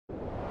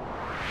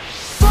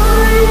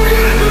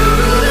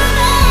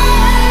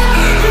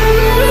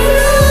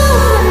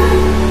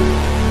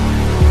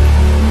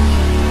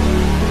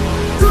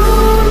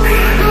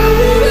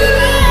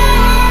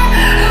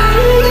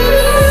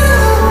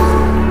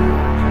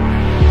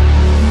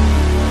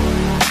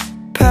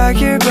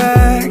pack your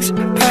bags,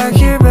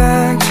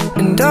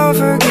 and don't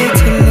forget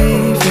to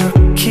leave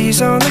your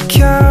keys on the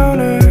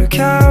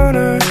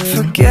counter.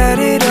 Forget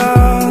it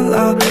all,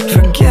 I'll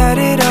forget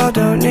it all,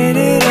 don't need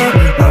it all.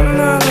 I'm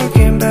not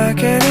looking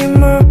back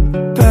anymore,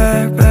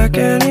 back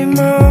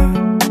anymore.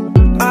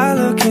 I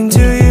look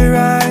into your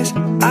eyes,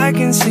 I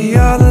can see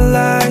all the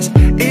lies.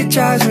 It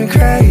drives me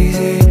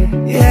crazy,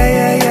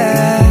 yeah.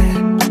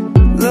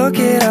 Look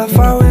at how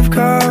far we've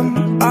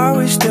come, are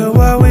we still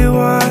what we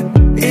want?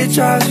 It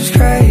drives us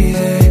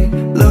crazy,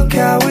 look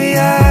how we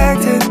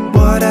acted.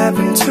 What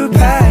happened to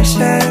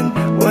passion?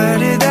 Where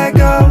did that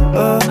go?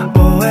 Oh,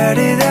 where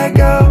did that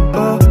go?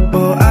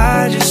 Oh,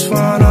 I just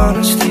want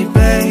honesty,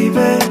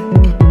 baby.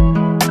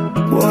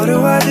 What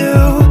do I do?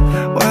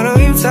 Why don't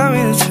you tell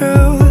me the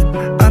truth?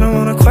 I don't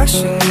wanna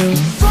question you.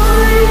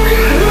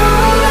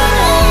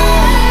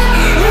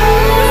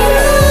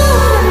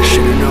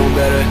 Should've known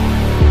better.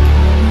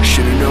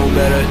 Should've known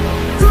better.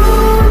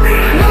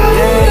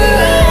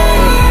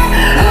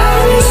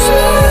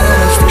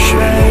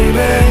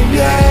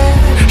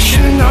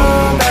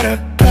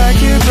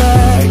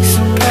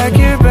 Pack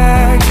your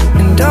bags,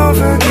 and don't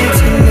forget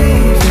to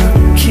leave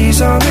your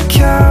keys on the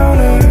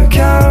counter.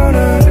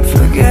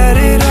 Forget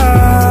it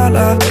all,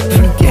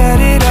 forget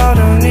it all,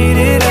 don't need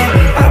it all.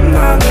 I'm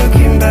not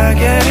looking back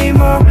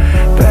anymore,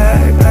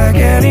 back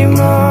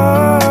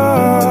anymore.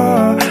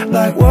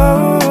 Like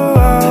whoa,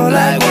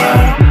 like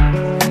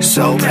whoa.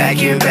 So pack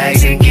your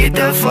bags and get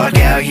the fuck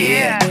out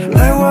here.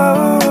 Like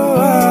whoa,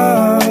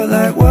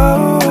 like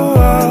whoa,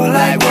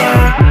 like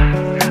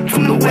whoa.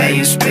 From the way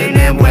you spin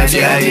them webs,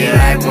 yeah,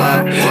 like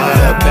whoa.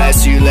 The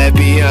past you left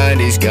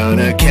behind is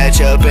gonna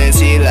catch up and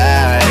see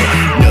light.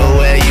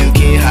 Nowhere you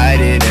can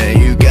hide it, and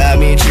you got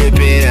me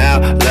tripping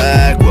out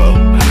like whoa.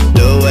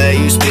 The way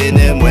you spin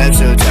them webs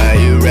so tight,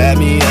 you wrap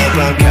me up,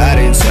 I'm caught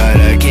inside.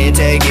 I can't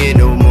take it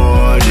no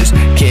more, just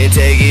can't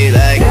take it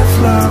like.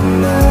 If love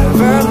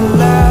never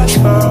lasts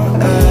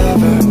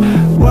forever,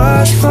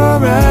 what's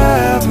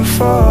forever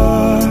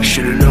for?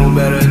 Should've known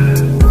better.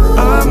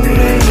 I'm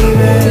leaving you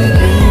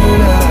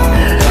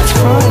now, that's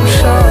for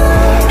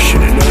sure.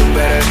 Should've known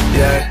better,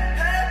 yeah.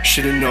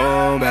 Should've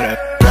known better.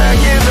 Pack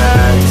your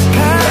bags,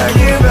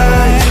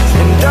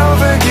 and don't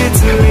forget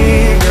to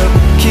leave your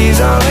keys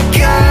on the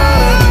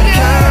counter.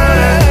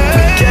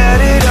 Forget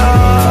it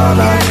all,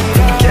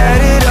 forget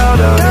it all,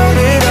 don't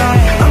need it all.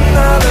 I'm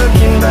not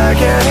looking back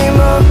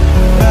anymore,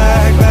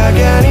 back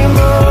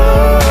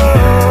anymore.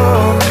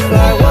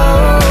 Like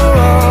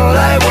whoa,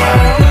 like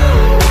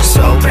whoa.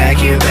 So pack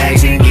your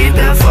bags and get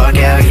the fuck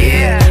out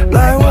here.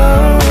 Like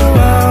whoa,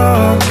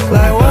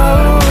 like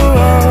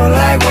whoa,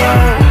 like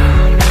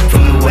whoa.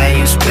 From the way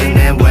you spin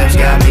them webs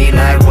got me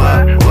like whoa.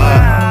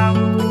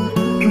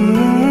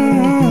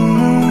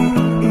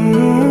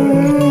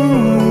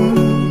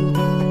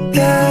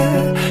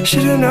 Yeah,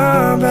 should've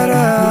known better.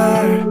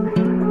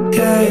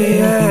 Yeah.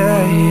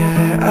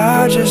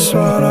 I just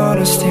want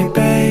honesty,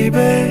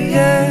 baby.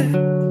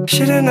 Yeah,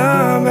 should've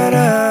known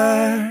better.